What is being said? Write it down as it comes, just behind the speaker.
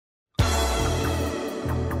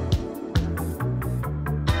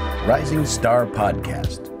Rising Star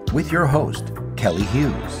Podcast with your host, Kelly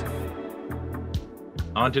Hughes.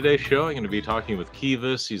 On today's show, I'm going to be talking with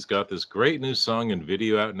Keyvous. He's got this great new song and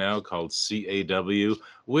video out now called C.A.W,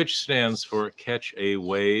 which stands for Catch a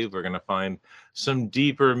Wave. We're going to find some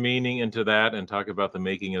deeper meaning into that and talk about the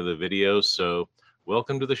making of the video. So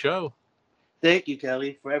welcome to the show. Thank you,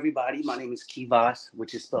 Kelly. For everybody, my name is Keyvous,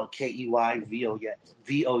 which is spelled Keyvous.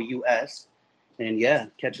 And yeah,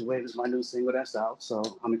 Catch a Wave is my new single that's out. So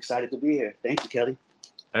I'm excited to be here. Thank you, Kelly.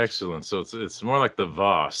 Excellent. So it's more like the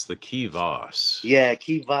Voss, the Keyvous. Yeah,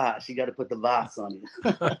 Keyvous. You got to put the Voss on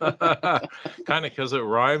it. Kind of because it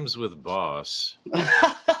rhymes with boss.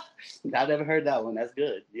 I never heard that one. That's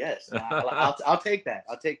good. Yes, I'll take that.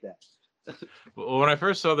 I'll take that. Well, when I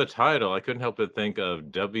first saw the title, I couldn't help but think of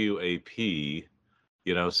WAP.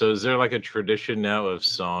 So is there like a tradition now of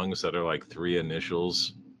songs that are like three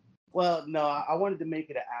initials? Well, no, I wanted to make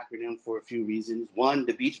it an acronym for a few reasons. One,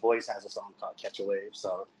 the Beach Boys has a song called Catch a Wave,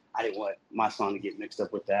 so I didn't want my song to get mixed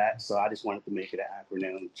up with that. So I just wanted to make it an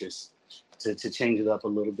acronym just to change it up a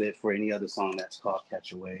little bit for any other song that's called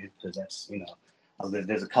Catch a Wave, because that's,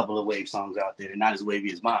 there's a couple of wave songs out there, not as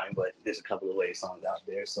wavy as mine, but there's a couple of wave songs out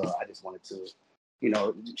there. So I just wanted to,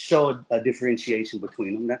 show a differentiation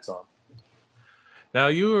between them. That's all. Now,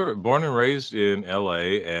 you were born and raised in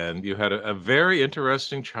LA, and you had a very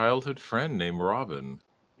interesting childhood friend named Robin.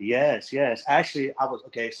 Yes. Actually,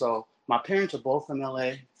 so my parents are both from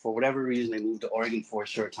LA. For whatever reason, they moved to Oregon for a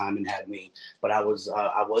short time and had me. But I was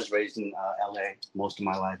raised in LA most of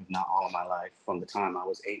my life, if not all of my life, from the time I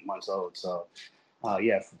was 8 months old. So,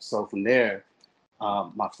 so from there,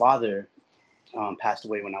 my father passed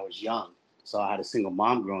away when I was young. So I had a single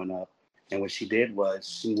mom growing up. And what she did was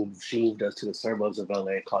she moved us to the suburbs of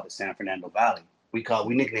LA called the San Fernando Valley. We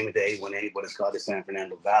nicknamed it the 818, but it's called the San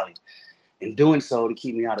Fernando Valley. In doing so, to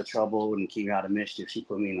keep me out of trouble and keep me out of mischief, she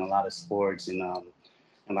put me in a lot of sports and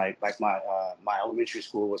my elementary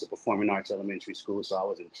school was a performing arts elementary school, so I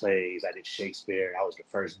was in plays. I did Shakespeare. I was the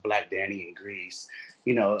first Black Danny in Greece.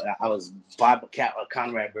 I was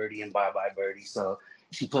Conrad Birdie and Bye Bye Birdie. So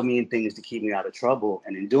she put me in things to keep me out of trouble,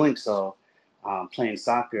 and in doing so, playing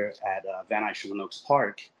soccer at Van Nuys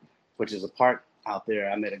Park, which is a park out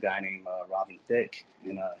there. I met a guy named Robin Thicke,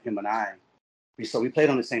 and him and I. We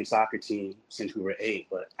played on the same soccer team since we were 8,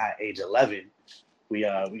 but at age 11, we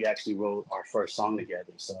actually wrote our first song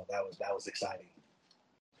together. So that was exciting.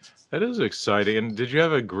 That is exciting. And did you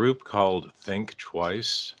have a group called Think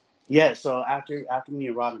Twice? Yeah. So after me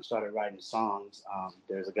and Robin started writing songs,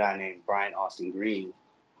 there's a guy named Brian Austin Green,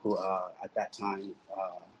 who at that time,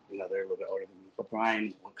 they're a little bit older than me, but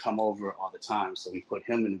Brian would come over all the time. So we put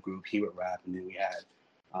him in the group. He would rap, and then we had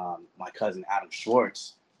my cousin Adam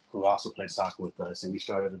Schwartz, who also played soccer with us, and we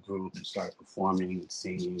started a group and started performing and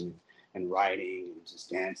singing and writing and just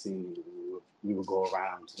dancing. And we would go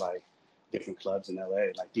around to like different clubs in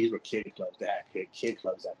LA. Like these were kid clubs that had kid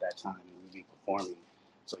clubs at that time, and we'd be performing.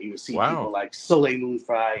 So you would see people like Soleil Moon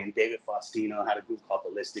Frye and David Faustino had a group called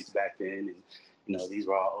Ballistics back then, and these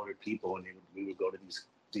were all older people, and we would go to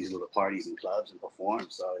these little parties and clubs and perform.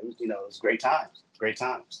 So it was great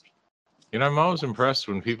times. I'm always impressed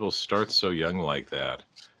when people start so young like that.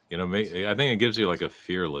 I think it gives you like a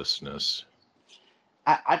fearlessness.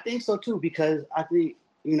 I think so too, because I think,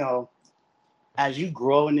 as you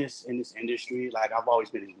grow in this industry, like I've always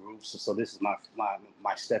been in groups. So this is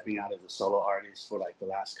my stepping out as a solo artist for like the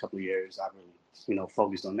last couple of years. I've really,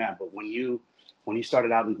 focused on that. But when you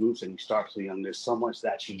started out in groups and you start so young, there's so much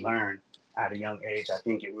that you learn at a young age. I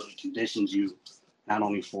think it really conditions you not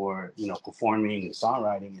only for, performing and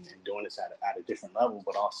songwriting and doing this at a different level,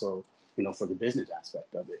 but also, for the business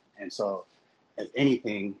aspect of it. And so, if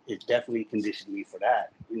anything, it definitely conditioned me for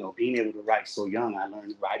that. Being able to write so young, I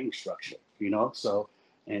learned writing structure, so,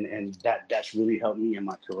 and that's really helped me in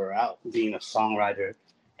my career out, being a songwriter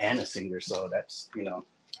and a singer. So that's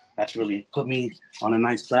really put me on a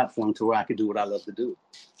nice platform to where I could do what I love to do.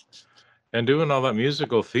 And doing all that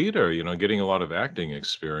musical theater, getting a lot of acting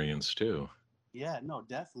experience too. Yeah, no,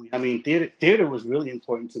 definitely. I mean, theater was really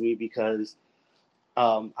important to me because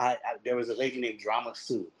there was a lady named Drama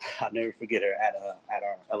Sue. I'll never forget her at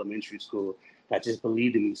our elementary school that just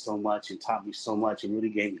believed in me so much and taught me so much and really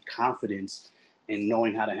gave me confidence in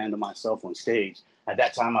knowing how to handle myself on stage. At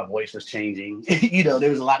that time, my voice was changing. There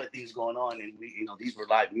was a lot of things going on, and these were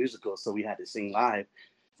live musicals, so we had to sing live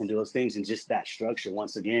and do those things. And just that structure,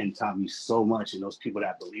 once again, taught me so much. And those people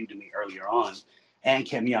that believed in me earlier on and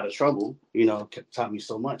kept me out of trouble, taught me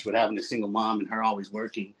so much. But having a single mom and her always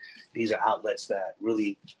working, these are outlets that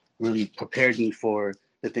really, really prepared me for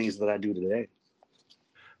the things that I do today.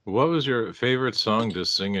 What was your favorite song to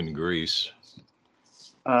sing in Greece?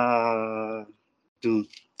 Do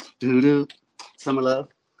do do Summer Love.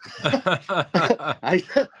 I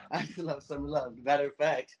I love Summer Love. Matter of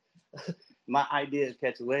fact, my idea of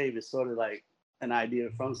Catch a Wave is sort of like an idea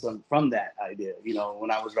from that idea. You know,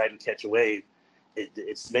 when I was writing Catch a Wave,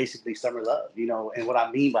 it's basically Summer Love. You know, and what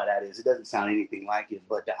I mean by that is it doesn't sound anything like it,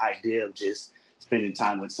 but the idea of just spending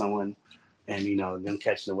time with someone and them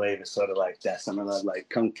catching the wave is sort of like that Summer Love. Like,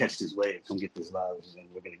 come catch this wave, come get this love, and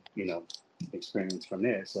we're gonna experience from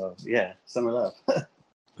there. So yeah, Summer Love.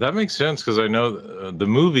 That makes sense because I know the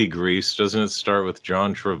movie Grease, doesn't it start with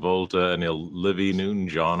John Travolta and Olivia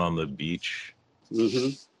Newton-John on the beach?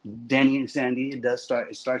 Danny and Sandy, it does start.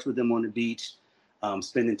 It starts with them on the beach,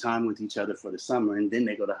 spending time with each other for the summer, and then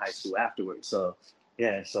they go to high school afterwards. So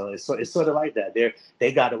yeah, so it's sort of like that.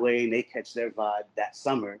 They got away and they catch their vibe that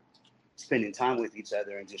summer, spending time with each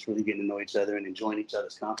other and just really getting to know each other and enjoying each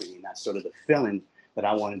other's company. And that's sort of the feeling that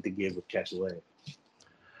I wanted to give with Catch a Wave.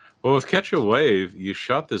 Well, with Catch a Wave, you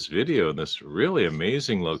shot this video in this really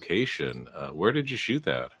amazing location. Where did you shoot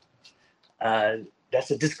that?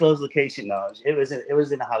 That's a disclosed location. No, it was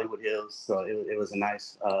in the Hollywood Hills, so it was a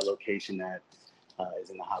nice location that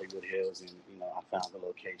is in the Hollywood Hills, and I found the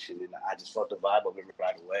location, and I just felt the vibe of it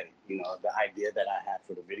right away. The idea that I had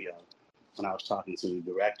for the video when I was talking to the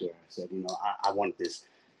director, I said, I want this.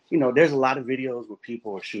 There's a lot of videos where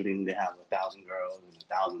people are shooting. They have 1,000 girls and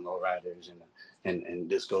 1,000 lowriders, and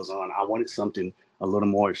this goes on. I wanted something a little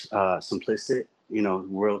more simplistic,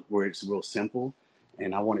 where it's real simple,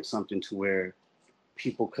 and I wanted something to where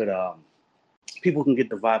people can get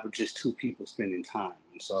the vibe of just two people spending time.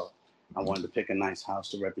 And so I wanted to pick a nice house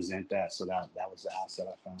to represent that. So that was the house that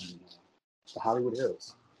I found in the Hollywood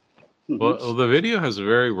Hills. Well, the video has a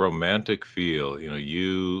very romantic feel.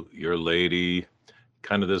 Your lady,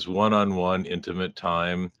 kind of this one-on-one intimate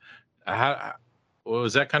time. How,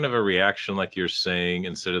 was that kind of a reaction, like you're saying,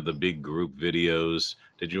 instead of the big group videos?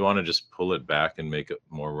 Did you want to just pull it back and make it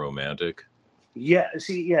more romantic? Yeah,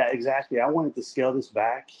 exactly. I wanted to scale this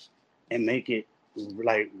back and make it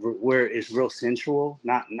like where it's real sensual,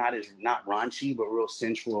 not raunchy, but real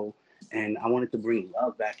sensual. And I wanted to bring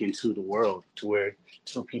love back into the world to where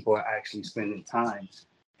two people are actually spending time.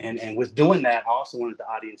 And with doing that, I also wanted the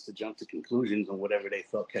audience to jump to conclusions on whatever they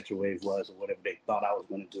felt Catch a Wave was, or whatever they thought I was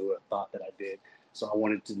going to do or thought that I did. So I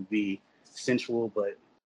wanted to be sensual, but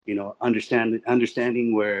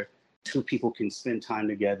understanding where two people can spend time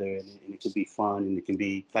together, and it can be fun, and it can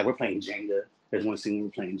be like we're playing Jenga. There's one scene we're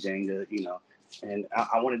playing Jenga, and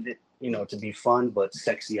I wanted it, to be fun but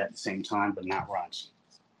sexy at the same time, but not raunchy.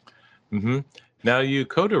 Mm-hmm. Now you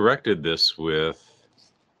co-directed this with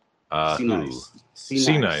C who? Nice, C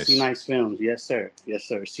C.A.W. Nice Films. Yes, sir. Yes,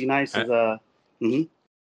 sir. C Nice A- is mhm.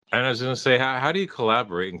 And I was going to say, how do you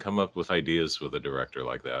collaborate and come up with ideas with a director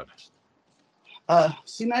like that?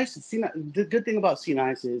 C Nice. The good thing about C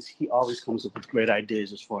Nice is he always comes up with great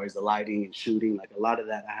ideas as far as the lighting and shooting. Like, a lot of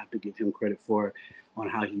that, I have to give him credit for, on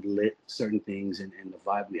how he lit certain things, and the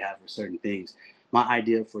vibe we have for certain things. My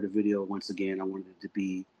idea for the video, once again, I wanted it to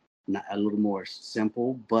be a little more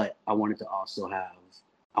simple, but I wanted to also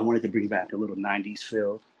I wanted to bring back a little '90s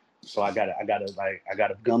feel. So I got a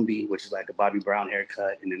Gumby, which is like a Bobby Brown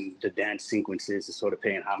haircut, and then the dance sequences is sort of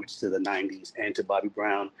paying homage to the '90s and to Bobby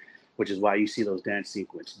Brown, which is why you see those dance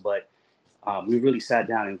sequences. But we really sat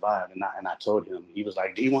down and vibed, and I told him. He was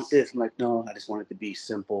like, "Do you want this?" I'm like, "No, I just want it to be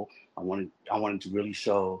simple. I wanted to really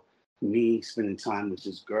show me spending time with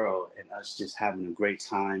this girl and us just having a great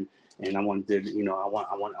time. And I wanted, I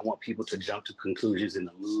want people to jump to conclusions in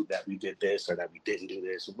the mood that we did this or that we didn't do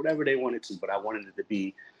this or whatever they wanted to. But I wanted it to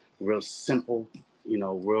be real simple,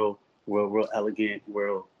 real elegant,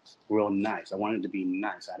 real nice. I wanted it to be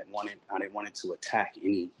nice. I didn't want it to attack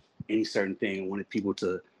any certain thing. I wanted people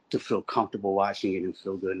to feel comfortable watching it and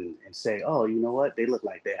feel good, and say, oh, you know what? They look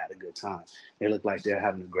like they had a good time. They look like they're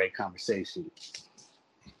having a great conversation.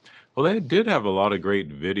 Well, they did have a lot of great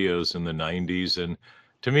videos in the 90s. And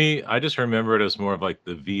to me, I just remember it as more of like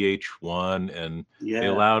the VH1, and they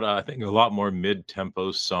Yeah. allowed, I think, a lot more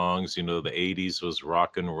mid-tempo songs. The 80s was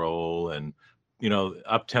rock and roll and,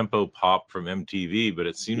 up-tempo pop from MTV. But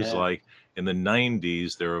it seems Yeah. like in the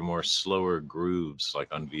 90s, there were more slower grooves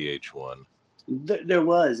like on VH1. There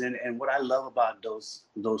was, and what I love about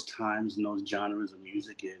those times and those genres of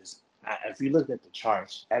music is, if you look at the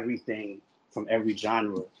charts, everything from every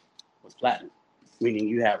genre was platinum. Meaning,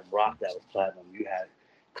 you had rock that was platinum, you had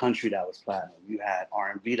country that was platinum, you had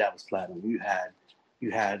R&B that was platinum, you had you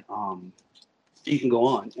can go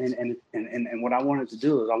on, and what I wanted to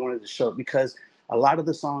do is I wanted to show, because a lot of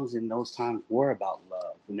the songs in those times were about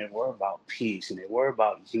love, and they were about peace, and they were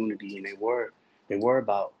about unity, and they were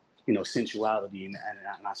about sensuality, and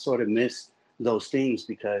I sort of miss those things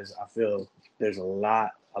because I feel there's a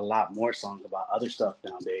lot more songs about other stuff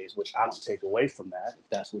nowadays, which I don't take away from that, if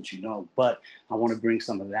that's what you know. But I want to bring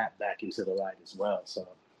some of that back into the light as well. So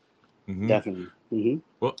Hmm. definitely. Hmm.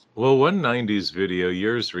 Well, one '90s video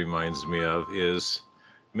yours reminds me of is,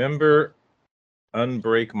 remember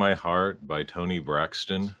 "Unbreak My Heart" by Toni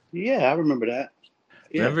Braxton? Yeah, I remember that.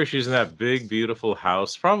 Yeah. Remember, she's in that big, beautiful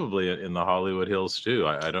house, probably in the Hollywood Hills too.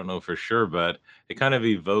 I don't know for sure, but it kind of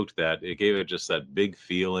evoked that. It gave it just that big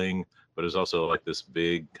feeling, but it was also like this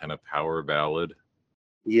big kind of power ballad.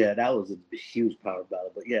 Yeah, that was a huge power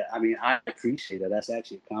battle. But yeah, I mean, I appreciate that. That's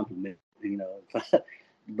actually a compliment, you know.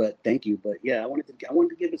 But thank you. But yeah, I wanted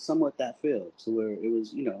to give it somewhat that feel to where it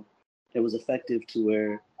was, it was effective to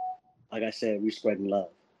where, like I said, we're spreading love.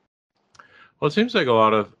 Well, it seems like a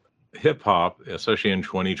lot of hip hop, especially in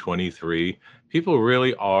 2023, people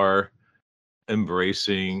really are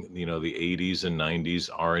embracing, the 80s and 90s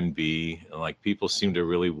R&B, and like people seem to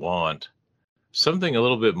really want something a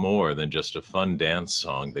little bit more than just a fun dance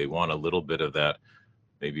song. They want a little bit of that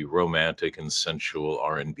maybe romantic and sensual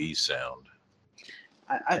R&B sound.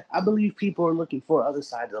 I believe people are looking for other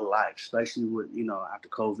sides of life, especially with after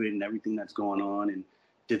COVID and everything that's going on and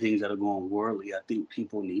the things that are going worldly. I think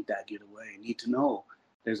people need that getaway, need to know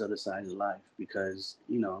there's other sides of life because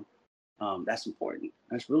that's important.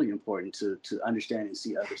 That's really important to understand and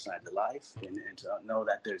see other sides of life and to know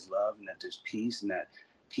that there's love and that there's peace and that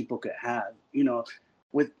people could have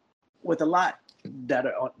with with a lot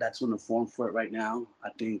that's on the forefront right now. I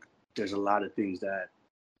think there's a lot of things that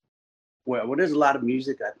where there's a lot of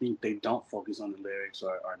music, I think they don't focus on the lyrics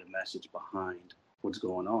or the message behind what's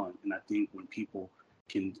going on. And I think when people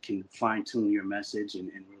can fine tune your message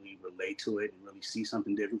and really relate to it and really see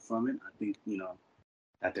something different from it, I think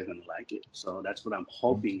that they're gonna like it. So that's what I'm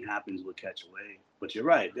hoping happens with Catch a Wave. But you're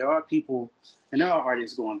right, there are people and there are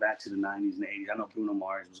artists going back to the '90s and the '80s. I know Bruno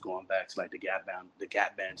Mars was going back to like the Gap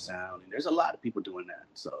Band sound, and there's a lot of people doing that.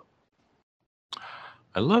 So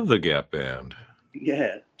I love the Gap Band.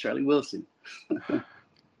 yeah, Charlie Wilson.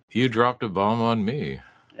 You dropped a bomb on me.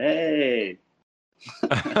 Hey,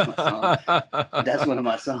 that's my song. That's one of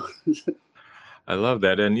my songs. I love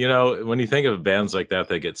that. And when you think of bands like that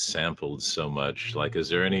get sampled so much, like, is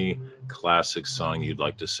there any classic song you'd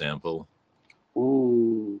like to sample?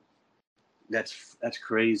 Ooh, that's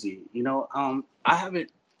crazy. I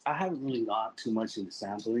haven't really gone too much into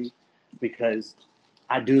sampling because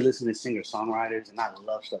I do listen to singer songwriters and I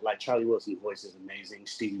love stuff like Charlie Wilson's voice is amazing,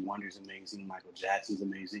 Stevie Wonder's amazing, Michael Jackson's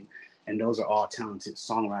amazing, and those are all talented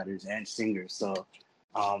songwriters and singers. So,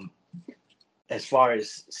 um, as far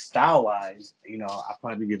as style wise, I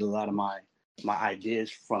probably get a lot of my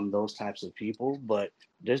ideas from those types of people, but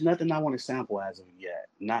there's nothing I want to sample as of yet.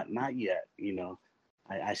 Not yet.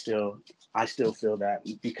 I still feel that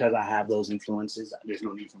because I have those influences, there's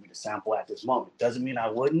no need for me to sample at this moment. Doesn't mean I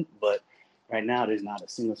wouldn't, but right now there's not a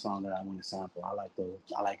single song that I want to sample. I like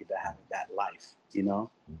it to have that life.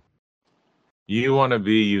 You want to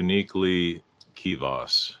be uniquely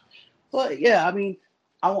Keyvous. But yeah, I mean,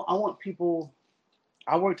 I want people.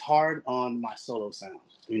 I worked hard on my solo sound.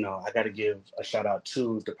 I got to give a shout out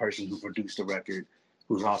to the person who produced the record,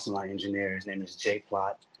 who's also my engineer. His name is Jay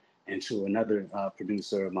Plot, and to another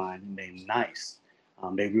producer of mine named Nice.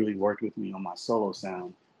 They really worked with me on my solo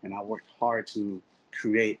sound, and I worked hard to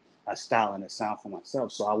create a style and a sound for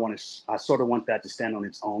myself. So I sort of want that to stand on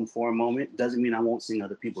its own for a moment. Doesn't mean I won't sing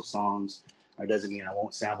other people's songs, or doesn't mean I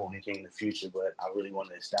won't sample anything in the future. But I really want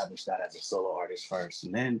to establish that as a solo artist first,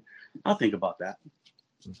 and then I'll think about that.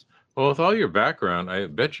 Well, with all your background, I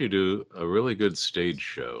bet you do a really good stage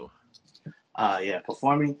show. Yeah,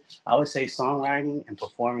 performing. I would say songwriting and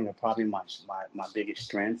performing are probably my biggest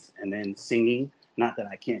strengths, and then singing. Not that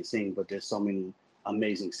I can't sing, but there's so many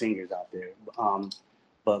amazing singers out there.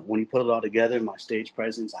 But when you put it all together, my stage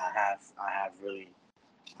presence, I have really.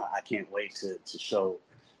 I can't wait to show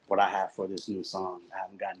what I have for this new song. I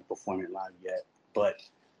haven't gotten to perform it live yet, but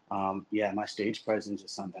yeah, my stage presence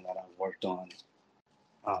is something that I've worked on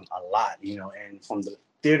a lot, and from the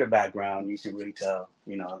theater background, you can really tell,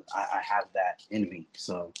 I have that in me.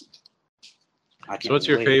 So I So, can't what's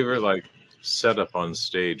your wait. favorite setup on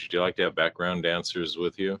stage? Do you like to have background dancers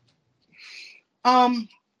with you? Um,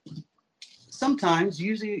 Sometimes,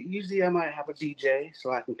 usually I might have a DJ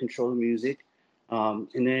so I can control the music. And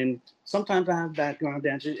then sometimes I have background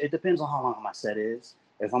dancers. It depends on how long my set is.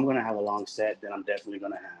 If I'm gonna have a long set, then I'm definitely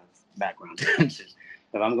gonna have background dancers.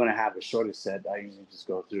 If I'm gonna have a shorter set, I usually just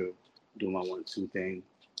go through, do my 1-2 thing,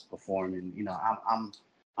 perform, and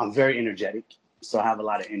I'm very energetic, so I have a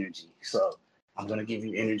lot of energy. So I'm gonna give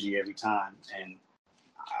you energy every time, and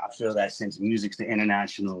I feel that since music's the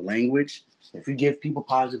international language, if you give people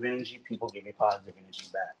positive energy, people give you positive energy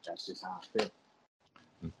back. That's just how I feel.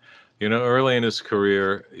 You know, early in his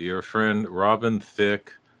career, your friend Robin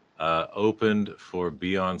Thicke opened for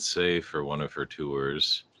Beyonce for one of her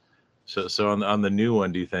tours. So on the new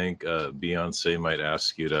one, do you think Beyonce might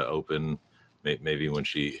ask you to open maybe when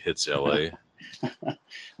she hits LA?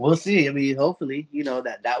 We'll see. I mean, hopefully,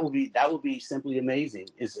 that would be simply amazing.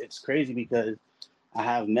 It's crazy because I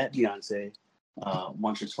have met Beyonce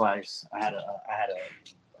once or twice. I had a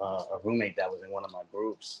roommate that was in one of my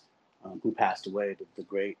groups who passed away, the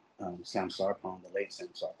great Sam Sarpong, the late Sam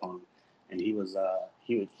Sarpong, and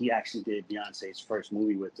he actually did Beyonce's first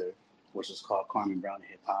movie with her, which was called Carmen Brown and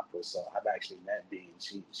Hip Hop. So I've actually met B,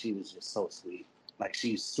 and she was just so sweet. Like,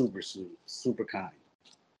 she's super sweet, super kind,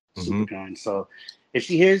 super kind. So if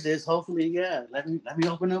she hears this, hopefully, yeah, let me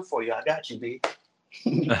open up for you. I got you, B.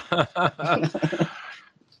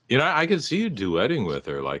 You know, I could see you duetting with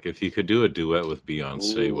her. Like, if you could do a duet with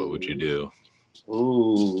Beyonce, what would you do?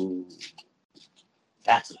 Ooh,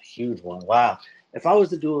 that's a huge one. Wow. If I was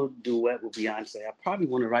to do a duet with Beyonce, I probably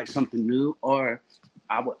want to write something new, or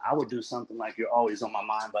I would do something like "You're Always on My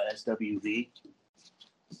Mind" by SWV.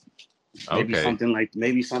 Maybe Okay. something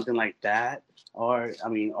like that. Or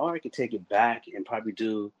I could take it back and probably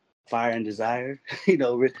do "Fire and Desire."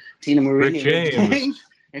 Tina Rick Marie and Rick James. James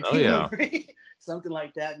and Oh, Tina yeah. Marie. Something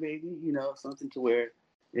like that, maybe. Something to where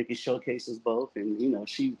it could showcase us both, and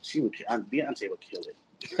Beyonce would kill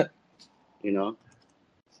it. you know.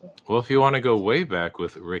 So. Well, if you want to go way back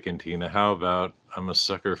with Rick and Tina, how about "I'm a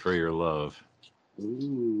Sucker for Your Love"?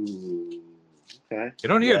 Ooh. Okay. You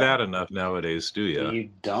don't hear Yeah. that enough nowadays, do you? You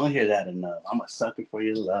don't hear that enough. I'm a sucker for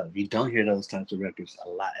your love. You don't hear those types of records a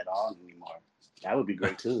lot at all anymore. That would be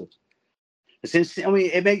great too.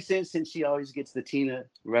 It makes sense since she always gets the Tina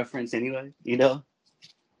reference anyway. So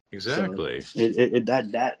Exactly.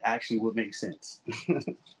 that actually would make sense.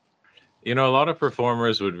 You know, a lot of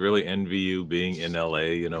performers would really envy you being in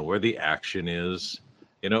LA, where the action is.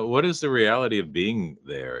 What is the reality of being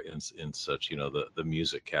there in such, the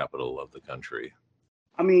music capital of the country?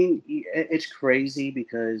 I mean, it's crazy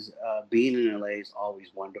because being in LA is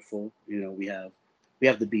always wonderful. We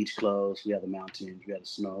have the beach clothes, we have the mountains, we have the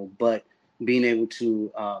snow, but being able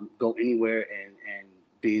to go anywhere and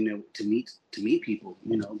being able to meet people,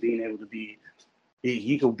 being able to be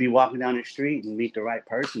you could be walking down the street and meet the right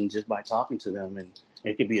person just by talking to them, and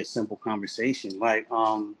it could be a simple conversation. Man,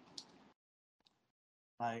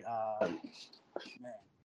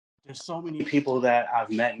 there's so many people that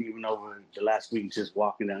I've met even over the last week just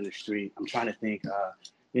walking down the street. I'm trying to think.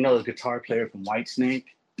 The guitar player from Whitesnake,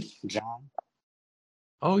 John.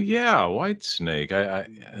 Oh yeah, Whitesnake.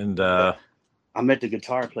 And Yeah. I met the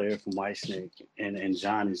guitar player from Whitesnake, and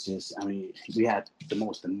John is just. I mean, we had the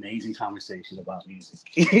most amazing conversation about music.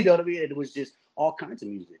 You know what I mean? It was just all kinds of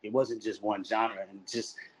music. It wasn't just one genre, and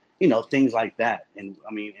just things like that. And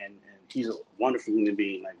I mean, and he's a wonderful human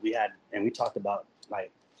being. Like we talked about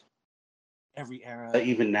like every era,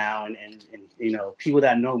 even now, and people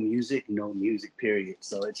that know music, period.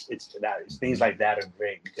 So it's things like that are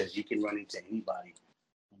great because you can run into anybody,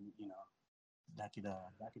 and that could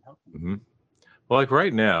help you. mhm. Well, like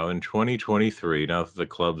right now in 2023, now that the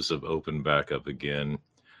clubs have opened back up again,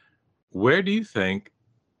 where do you think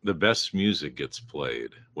the best music gets played?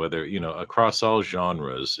 Whether, across all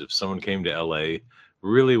genres, if someone came to LA,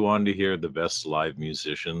 really wanted to hear the best live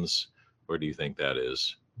musicians, where do you think that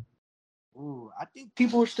is? Ooh, I think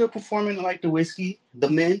people are still performing like the Whiskey, the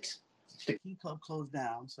Mint. The Key Club closed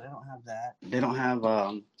down, so they don't have that. They don't have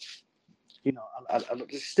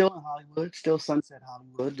it's still in Hollywood, still Sunset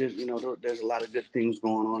Hollywood. There's a lot of good things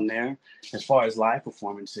going on there as far as live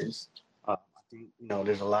performances. I think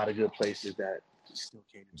there's a lot of good places that still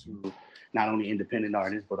cater to not only independent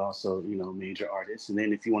artists but also major artists. And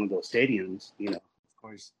then if you want to go stadiums, of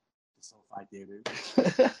course the SoFi Theater,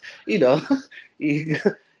 you know,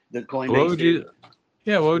 the What Coinbase would you, Stadium.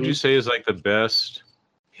 yeah, what would you Mhm. say is like the best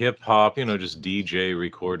hip hop, just DJ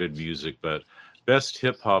recorded music, but best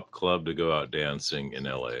hip hop club to go out dancing in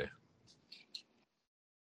LA?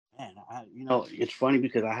 Man, it's funny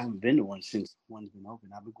because I haven't been to one since one's been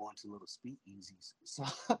open. I've been going to little speakeasies.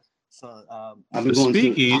 So I've been The going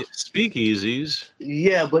to, speakeasies.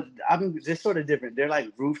 yeah, but they're sort of different. They're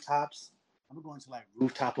like rooftops. I've been going to like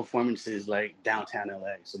rooftop performances like downtown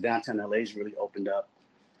LA. So downtown LA's really opened up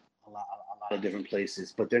a lot of different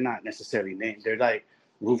places, but they're not necessarily named. They're like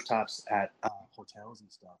rooftops at hotels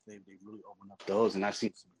and stuff. They've really opened up those, and I've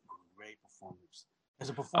seen some great performers. There's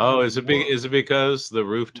a performer Oh, named Will. is it because the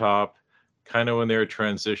rooftop kind of when they were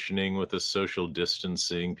transitioning with the social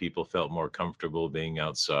distancing, people felt more comfortable being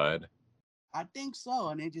outside? I think so,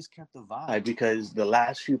 and it just kept the vibe because the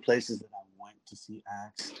last few places that I went to see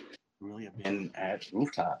acts really have been at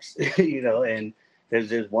rooftops, And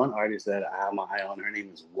there's one artist that I have my eye on. Her name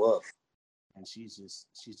is Wolf, and she's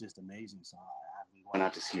just amazing. So I've been going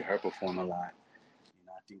out to see her perform a lot.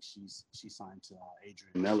 I think she's signed to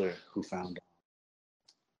Adrian Miller, who found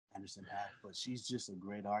Anderson .Paak, but she's just a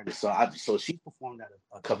great artist. So she performed at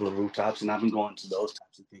a couple of rooftops, and I've been going to those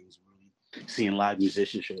types of things, really seeing live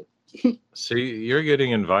musicianship. See, you're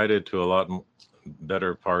getting invited to a lot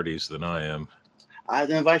better parties than I am. I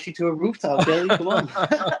invite you to a rooftop, Kelly. Come on.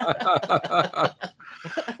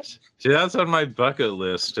 See, that's on my bucket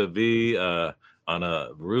list, to be on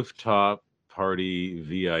a rooftop party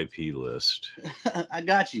VIP list. I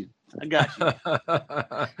got you.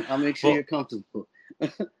 I'll make sure Well, you're comfortable.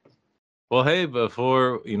 well, hey,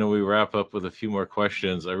 before we wrap up with a few more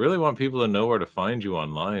questions, I really want people to know where to find you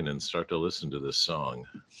online and start to listen to this song.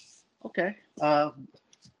 Okay.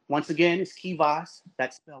 Once again, it's Keyvous.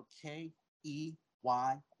 That's spelled Keyvous.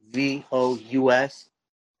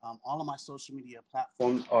 All of my social media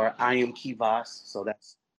platforms are I am Keyvous. So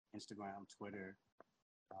that's Instagram, Twitter.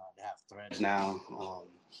 They have Threads now,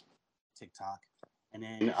 TikTok. And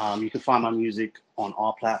then you can find my music on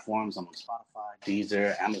all platforms. I'm on Spotify,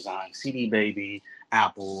 Deezer, Amazon, CD Baby,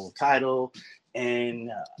 Apple, Tidal,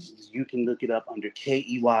 and you can look it up under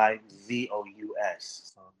Keyvous.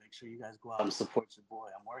 So make sure you guys go out and support your boy.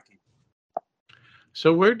 I'm working.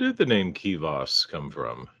 So where did the name Keyvous come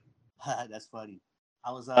from? That's funny.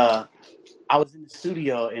 I was in the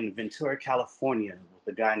studio in Ventura, California,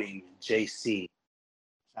 with a guy named JC.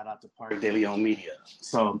 Shout out to Park De Leon Media.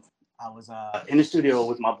 So I was in the studio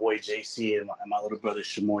with my boy JC and my little brother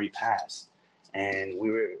Shamori Pass, and we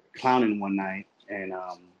were clowning one night, and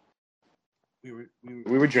we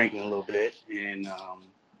were drinking a little bit, and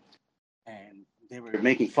they were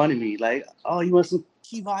making fun of me, like, "Oh, you want some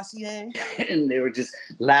Keyvous?" And they were just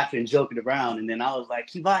laughing, joking around, and then I was like,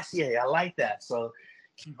 "Keyvous, I like that." So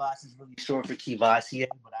Keyvous is really short for Keyvous,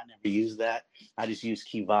 but I never used that. I just used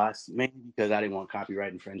Keyvous mainly because I didn't want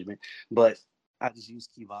copyright infringement, but I just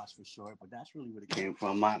used Keyvous for short. But that's really where it came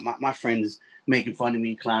from. My friends making fun of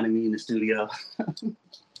me, clowning me in the studio.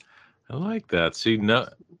 I like that. See, no,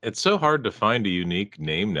 it's so hard to find a unique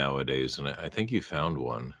name nowadays, and I think you found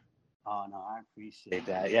one. Oh no, I appreciate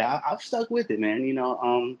that. Yeah, I've stuck with it, man. Not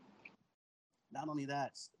only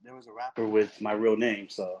that, there was a rapper with my real name,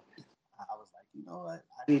 so I was like, you know what?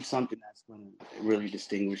 I need something that's going to really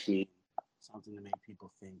distinguish me, something to make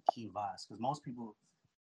people think Keyvous. Because most people,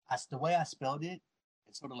 the way I spelled it,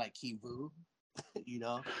 it's sort of like Keyvous, you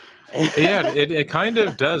know? Yeah, it kind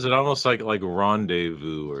of does. It almost like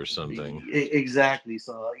rendezvous or something. Exactly.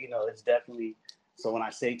 So, it's definitely, so when I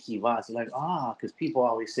say Keyvous, they're like, because people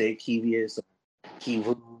always say Keyvous or Keyvous.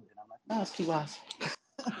 And I'm like, no, it's Keyvous.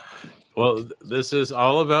 Well, this is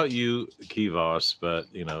all about you, Keyvous, but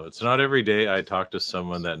it's not every day I talk to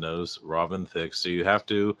someone that knows Robin Thicke, so you have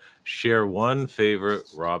to share one favorite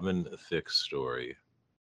Robin Thicke story.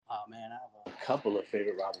 Oh man, I have a couple of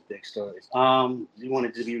favorite Robin Thicke stories. You want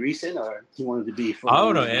it to be recent, or you want it to be from?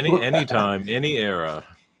 Oh no, any time, any era.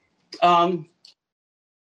 um,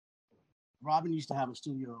 Robin used to have a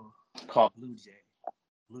studio called Blue Jay.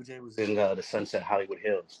 Blue Jay was in the Sunset Hollywood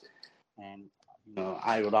Hills, and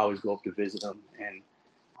I would always go up to visit him. And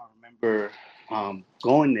I remember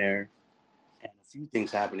going there, and a few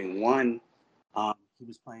things happening. One, he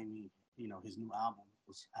was playing me, his new album,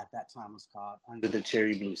 which at that time was called Under the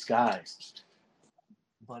Cherry Blue Skies.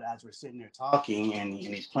 But as we're sitting there talking and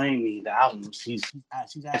he's playing me the albums, he's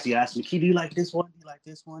actually asking me, "Key, do you like this one? Do you like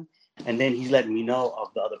this one?" And then he's letting me know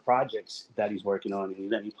of the other projects that he's working on, and he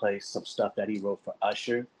let me play some stuff that he wrote for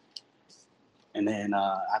Usher. And then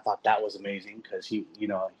I thought that was amazing because he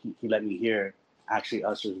let me hear actually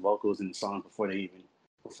Usher's vocals in the song before they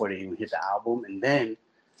even hit the album. And then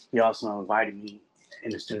he also invited me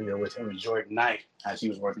in the studio with him and Jordan Knight as he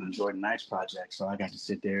was working on Jordan Knight's project. So I got to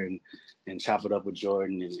sit there and chop it up with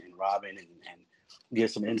Jordan and Robin and get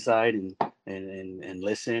some insight and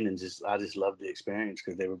listen, and I just loved the experience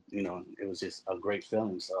because they were, it was just a great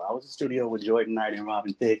feeling. So I was in the studio with Jordan Knight and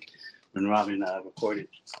Robin Thicke when Robin recorded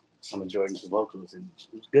some of Jordan's vocals, and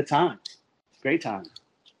it was a good time, great time.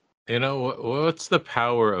 What's the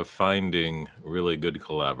power of finding really good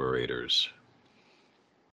collaborators?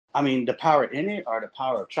 I mean, the power in it or the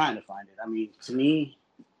power of trying to find it. I mean, to me,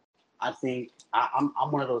 I think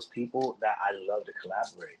I'm one of those people that I love to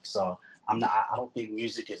collaborate. So I don't think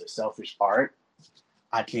music is a selfish art.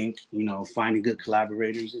 I think, finding good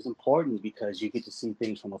collaborators is important because you get to see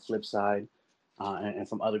things from a flip side, and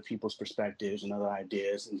from other people's perspectives and other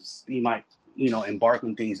ideas. And you might, embark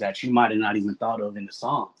on things that you might have not even thought of in the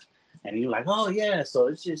song. And you're like, oh yeah. So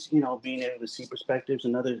it's just, being able to see perspectives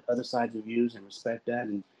and other sides of views and respect that.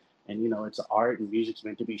 And it's art and music's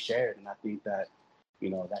meant to be shared. And I think that,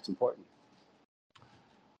 that's important.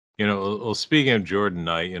 Well, speaking of Jordan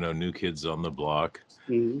Knight, New Kids on the Block,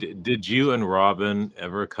 Mhm. did you and Robin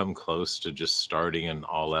ever come close to just starting an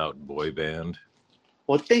all-out boy band?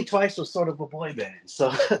 Well, Think Twice was sort of a boy band.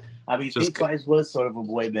 So, I mean, Just Think Twice was sort of a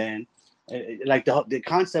boy band. Like the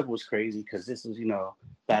concept was crazy because this was,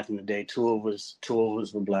 back in the day, two of us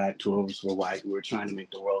were black, two of us were white. We were trying to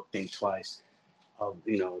make the world think twice of,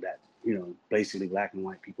 that, basically black and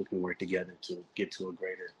white people can work together to get to a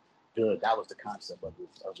greater good. That was the concept of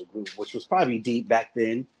the group, which was probably deep back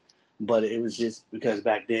then. But it was just because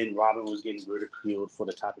back then Robin was getting ridiculed for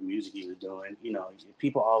the type of music he was doing.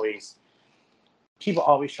 People always people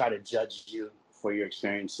always try to judge you for your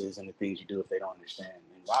experiences and the things you do if they don't understand.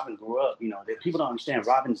 And Robin grew up, people don't understand.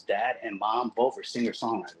 Robin's dad and mom both are singer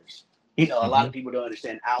songwriters. A lot of Mhm. people don't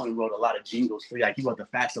understand. Alan wrote a lot of jingles for, like, he wrote The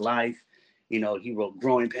Facts of Life. He wrote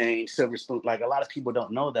Growing Pains, Silver Spoon. Like, a lot of people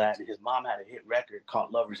don't know that. And his mom had a hit record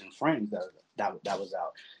called Lovers and Friends that was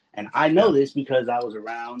out. And I know Yeah. this because I was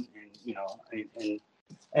around, and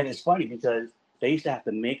and it's funny because they used to have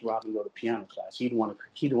to make Robin go to piano class. He'd want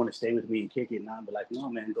to stay with me and kick it, and I'd be like, no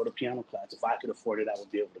man, go to piano class. If I could afford it, I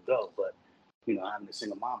would be able to go. But having a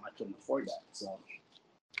single mom, I couldn't afford that. So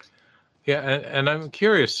Yeah, and I'm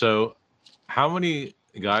curious, so how many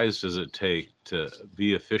guys does it take to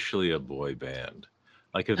be officially a boy band?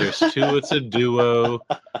 Like if there's two, it's a duo.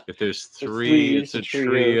 If there's it's three, three. it's It's a a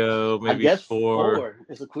trio. trio, I maybe guess four. four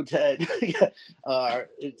is a quartet. Yeah,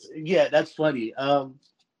 yeah. That's funny.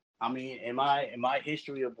 I mean, in my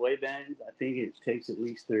history of boy bands, I think it takes at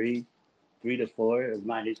least three to four of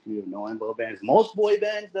my history of knowing boy bands. Most boy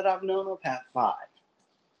bands that I've known of have five.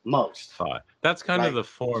 Most. Five. That's kind of Like, the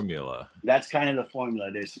formula. that's kind of the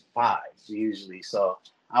formula. There's five usually. So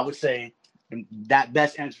I would say that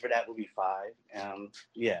best answer for that would be five.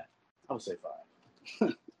 Yeah, I would say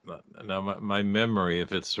five. Now, my memory,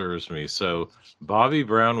 if it serves me. So Bobby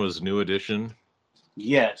Brown was New Edition,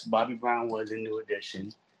 Yes, Bobby Brown was a New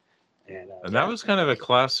Edition, and and that yeah, was kind of a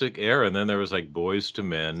classic era. And then there was like Boys to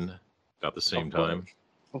Men about the of same course, time.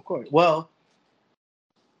 of course. Well,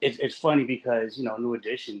 it's funny because New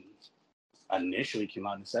Edition initially came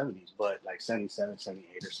out in the 70s, but like 77,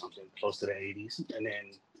 78 or something, close to the 80s, and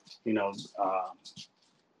then you know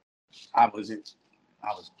I was in, I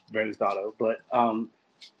was barely thought of, but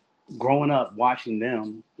growing up watching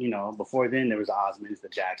them, before then there was Osmonds, the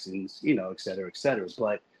Jacksons, et cetera, et cetera.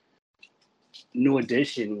 But New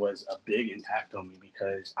Edition was a big impact on me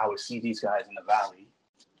because I would see these guys in the Valley.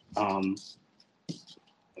 Um,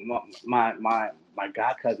 my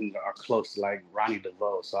god cousins are close to like Ronnie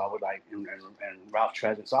DeVoe, so I would like and Ralph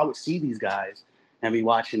Tresvant. So I would see these guys and be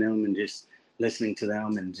watching them and just listening to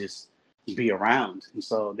them and just be around. And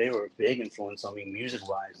so they were a big influence on me music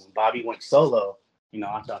wise. When Bobby went solo,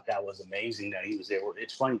 I thought that was amazing that he was there.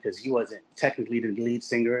 It's funny because he wasn't technically the lead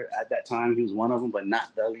singer at that time. He was one of them, but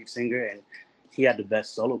not the lead singer. And he had the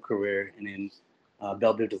best solo career. And then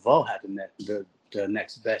Belle Biv DeVoe had the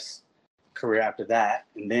next best career after that.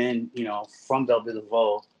 And then, from Belle Biv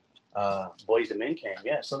DeVoe, Boys to Men came.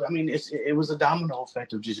 Yeah. So, I mean, it was a domino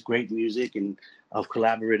effect of just great music and of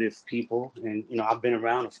collaborative people. And, I've been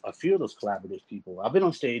around a few of those collaborative people. I've been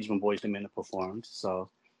on stage when Boys to Men have performed. So,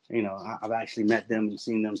 I've actually met them and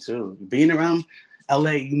seen them too. Being around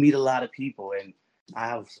LA, you meet a lot of people. And I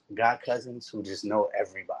have god cousins who just know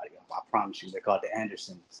everybody. I promise you. They're called the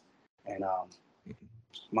Andersons. And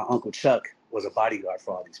my uncle Chuck was a bodyguard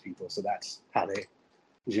for all these people. So that's how they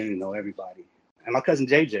generally know everybody. And my cousin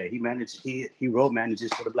JJ, he road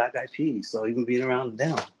manages for the Black Eyed Peas. So even being around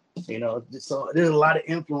them, so there's a lot of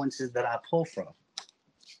influences that I pull from.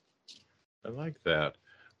 I like that.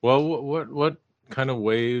 Well, what kind of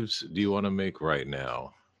waves do you want to make right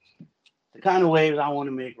now? The kind of waves I want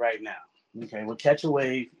to make right now. Okay, well, Catch a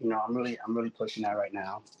Wave, I'm really pushing that right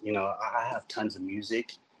now. I have tons of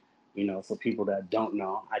music. For people that don't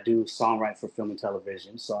know, I do songwrite for film and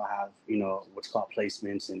television. So I have, what's called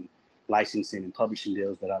placements and licensing and publishing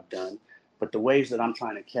deals that I've done. But the waves that I'm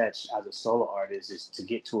trying to catch as a solo artist is to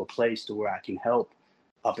get to a place to where I can help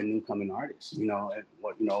up and new coming artists.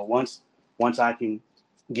 Once I can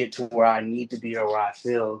get to where I need to be or where I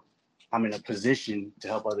feel I'm in a position to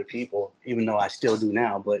help other people, even though I still do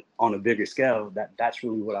now, but on a bigger scale, that's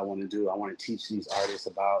really what I want to do. I want to teach these artists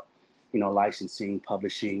about licensing,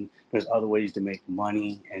 publishing. There's other ways to make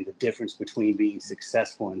money, and the difference between being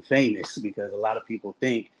successful and famous, because a lot of people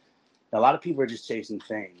are just chasing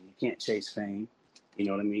fame. You can't chase fame. You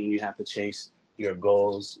know what I mean? You have to chase your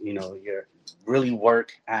goals, your really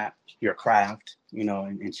work at your craft,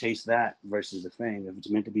 and chase that versus the fame. If it's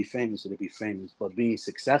meant to be famous, it'll be famous. But being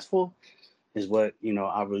successful is what,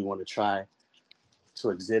 I really want to try to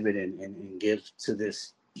exhibit and give to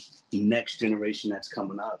this next generation that's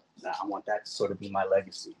coming up. I want that to sort of be my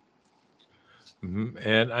legacy.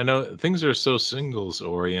 And I know things are so singles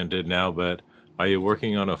oriented now, but are you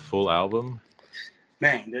working on a full album?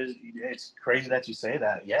 Man, it's crazy that you say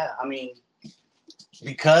that. Yeah, I mean,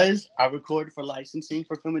 because I record for licensing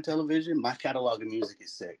for film and television, my catalog of music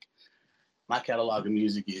is sick. My catalog of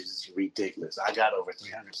music is ridiculous. I got over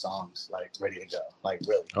 300 songs, like, ready to go, like,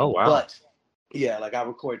 really. Oh, wow. But yeah, like, I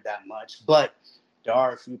record that much. But there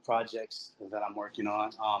are a few projects that I'm working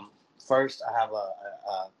on. First, I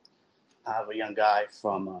have a young guy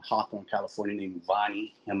from Hawthorne, California, named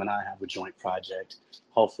Vonnie. Him and I have a joint project.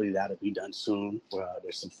 Hopefully that'll be done soon.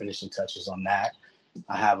 There's some finishing touches on that.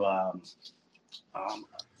 I have a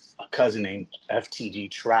cousin named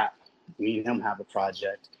FTG Trap. Me and him have a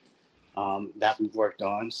project that we've worked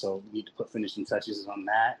on. So we need to put finishing touches on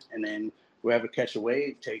that. And then wherever Catch a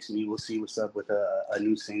Wave takes me, we'll see what's up with a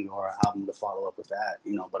new single or album to follow up with that.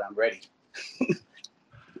 But I'm ready.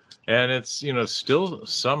 And it's, still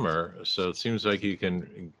summer, so it seems like you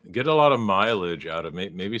can get a lot of mileage out of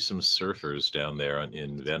maybe some surfers down there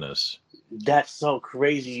in Venice. That's so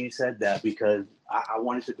crazy you said that, because I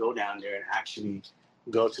wanted to go down there and actually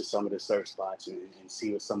go to some of the surf spots and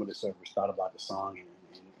see what some of the surfers thought about the song and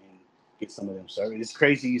get some of them surfing. It's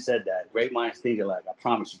crazy you said that. Great minds think alike. I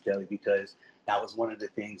promise you, Kelly, because that was one of the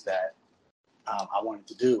things that I wanted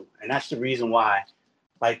to do. And that's the reason why,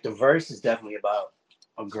 like, the verse is definitely about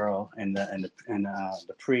a girl, and the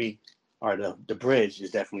bridge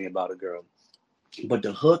is definitely about a girl, but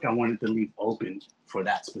the hook I wanted to leave open for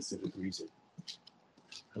that specific reason.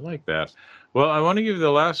 I like that. Well, I want to give you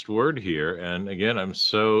the last word here, and again, I'm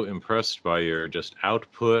so impressed by your just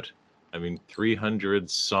output. I mean,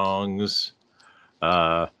 300 songs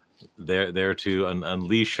there to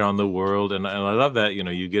unleash on the world, and I love that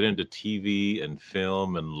you get into TV and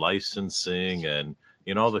film and licensing and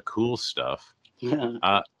all the cool stuff.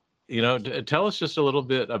 Uh, tell us just a little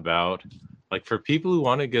bit about, like, for people who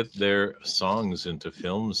want to get their songs into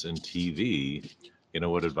films and TV,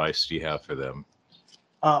 what advice do you have for them?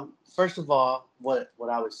 First of all, what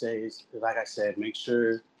I would say is, like I said, make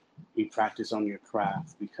sure you practice on your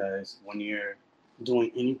craft, because when you're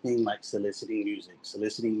doing anything like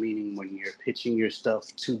soliciting meaning when you're pitching your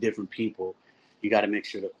stuff to different people, you got to make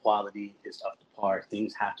sure the quality is up to par.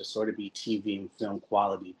 Things have to sort of be TV and film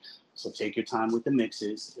quality. So take your time with the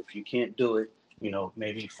mixes. If you can't do it,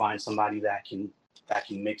 maybe find somebody that can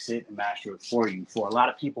mix it and master it for you. For a lot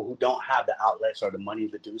of people who don't have the outlets or the money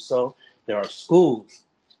to do so, there are schools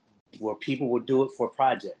where people would do it for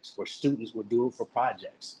projects, where students would do it for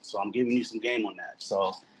projects. So I'm giving you some game on that.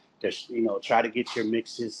 So just, try to get your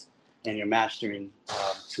mixes and your mastering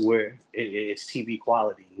to where it's TV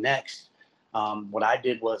quality. Next, what I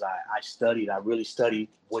did was I really studied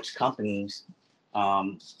which companies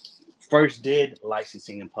first did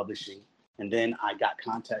licensing and publishing, and then I got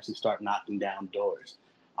contacts and start knocking down doors.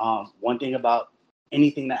 One thing about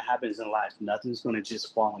anything that happens in life, nothing's going to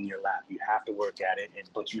just fall in your lap. You have to work at it,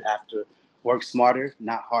 but you have to work smarter,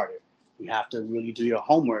 not harder. You have to really do your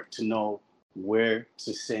homework to know where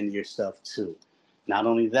to send your stuff to. Not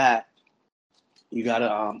only that, you got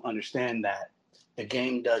to understand that the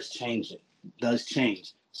game does change.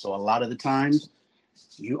 So a lot of the times,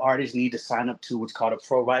 you artists need to sign up to what's called a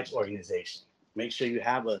pro rights organization. Make sure you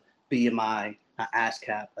have a BMI, an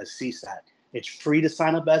ASCAP, a CSAT. It's free to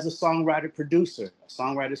sign up as a songwriter producer. A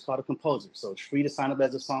songwriter is called a composer. So it's free to sign up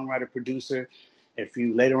as a songwriter producer. If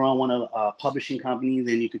you later on want a publishing company,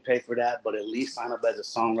 then you could pay for that. But at least sign up as a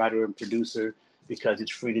songwriter and producer, because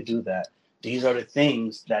it's free to do that. These are the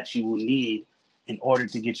things that you will need in order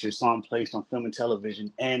to get your song placed on film and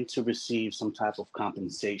television and to receive some type of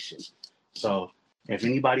compensation. So if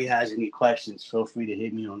anybody has any questions, feel free to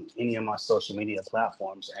hit me on any of my social media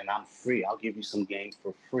platforms, and I'm free. I'll give you some game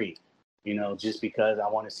for free, just because I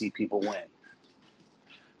want to see people win.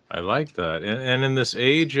 I like that. And in this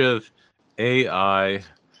age of AI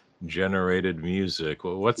generated music,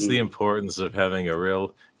 what's the importance of having a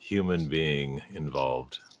real human being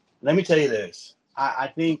involved? Let me tell you this.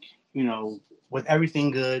 I think, with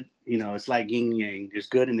everything good, it's like yin and yang. There's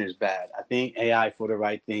good and there's bad. I think AI for the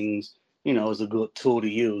right things, is a good tool to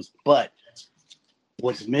use. But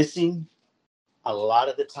what's missing a lot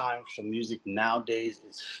of the times for music nowadays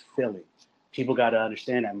is feeling. People got to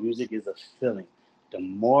understand that music is a feeling. The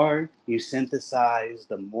more you synthesize,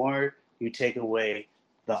 the more you take away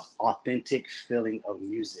the authentic feeling of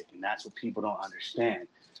music. And that's what people don't understand.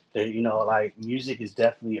 That, you know, like music is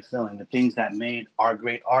definitely a feeling. The things that made our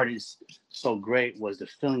great artists so great was the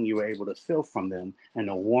feeling you were able to feel from them and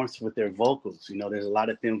the warmth with their vocals. You know, there's a lot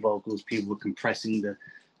of thin vocals, people compressing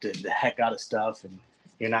the heck out of stuff, and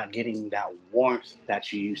you're not getting that warmth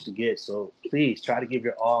that you used to get. So please try to give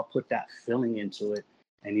your all, put that feeling into it,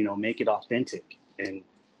 and, you know, make it authentic. And,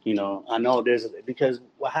 you know, I know because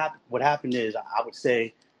what happened is, I would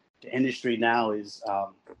say the industry now is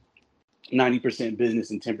 90%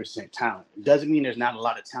 business and 10% talent. It doesn't mean there's not a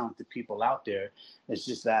lot of talented people out there. It's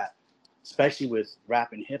just that, especially with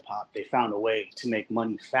rap and hip hop, they found a way to make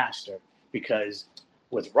money faster, because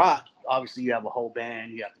with rock, obviously you have a whole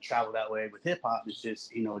band, you have to travel that way. With hip hop, it's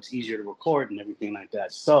just, you know, it's easier to record and everything like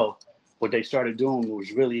that. So what they started doing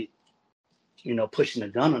was really, you know, pushing the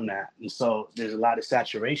gun on that. And so there's a lot of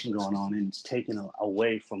saturation going on, and it's taken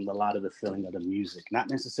away from a lot of the feeling of the music. Not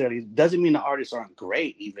necessarily, doesn't mean the artists aren't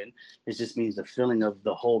great even. It just means the feeling of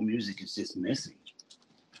the whole music is just missing.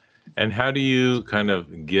 And how do you kind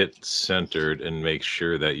of get centered and make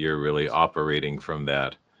sure that you're really operating from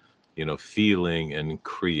that, you know, feeling and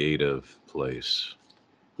creative place?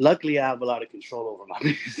 Luckily, I have a lot of control over my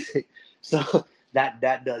music. So that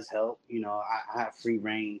does help. You know, I have free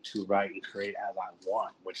reign to write and create as I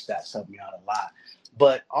want, which that's helped me out a lot.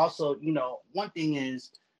 But also, you know, one thing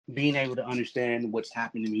is being able to understand what's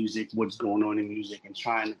happening in music, what's going on in music, and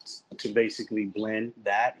trying to basically blend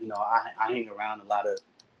that. You know, I hang around a lot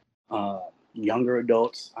of younger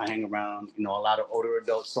adults. I hang around, you know, a lot of older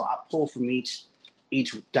adults. So I pull from each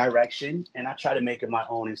direction, and I try to make it my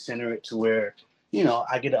own and center it to where, you know,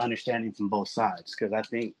 I get an understanding from both sides, because I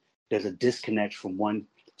think there's a disconnect from one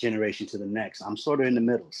generation to the next. I'm sort of in the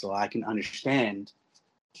middle, so I can understand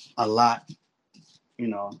a lot, you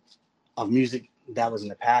know, of music that was in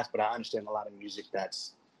the past, but I understand a lot of music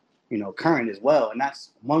that's, you know, current as well. And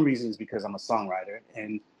that's one reason, is because I'm a songwriter,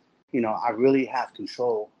 and, you know, I really have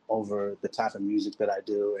control over the type of music that I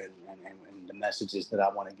do, and the messages that I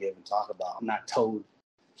want to give and talk about. I'm not told,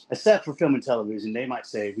 except for film and television, they might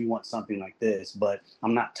say, we want something like this, but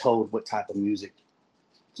I'm not told what type of music,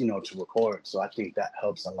 you know, to record. So I think that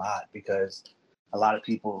helps a lot, because a lot of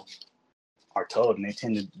people are told, and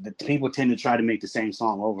people tend to try to make the same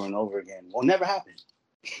song over and over again. Will never happen.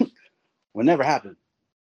 Will never happen.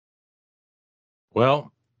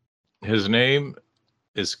 Well, his name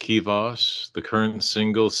is Keyvous, the current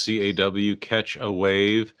single C.A.W. Catch a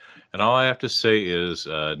Wave. And all I have to say is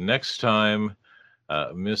next time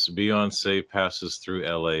Miss Beyonce passes through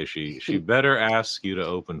LA, she better ask you to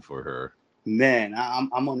open for her. Man,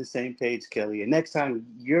 I'm on the same page, Kelly. And next time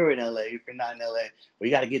you're in LA, if you're not in LA, we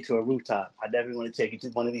got to get to a rooftop. I definitely want to take you to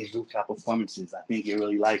one of these rooftop performances. I think you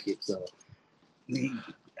really like it. So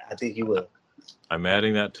I think you will. I'm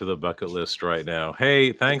adding that to the bucket list right now.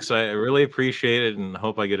 Hey, thanks. I really appreciate it, and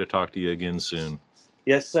hope I get to talk to you again soon.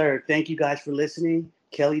 Yes, sir. Thank you guys for listening.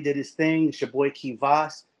 Kelly did his thing. It's your boy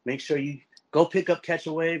Keyvous. Make sure you go pick up Catch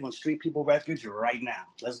a Wave on Street People Records right now.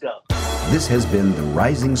 Let's go. This has been the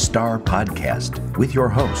Rising Star Podcast with your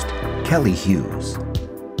host, Kelly Hughes.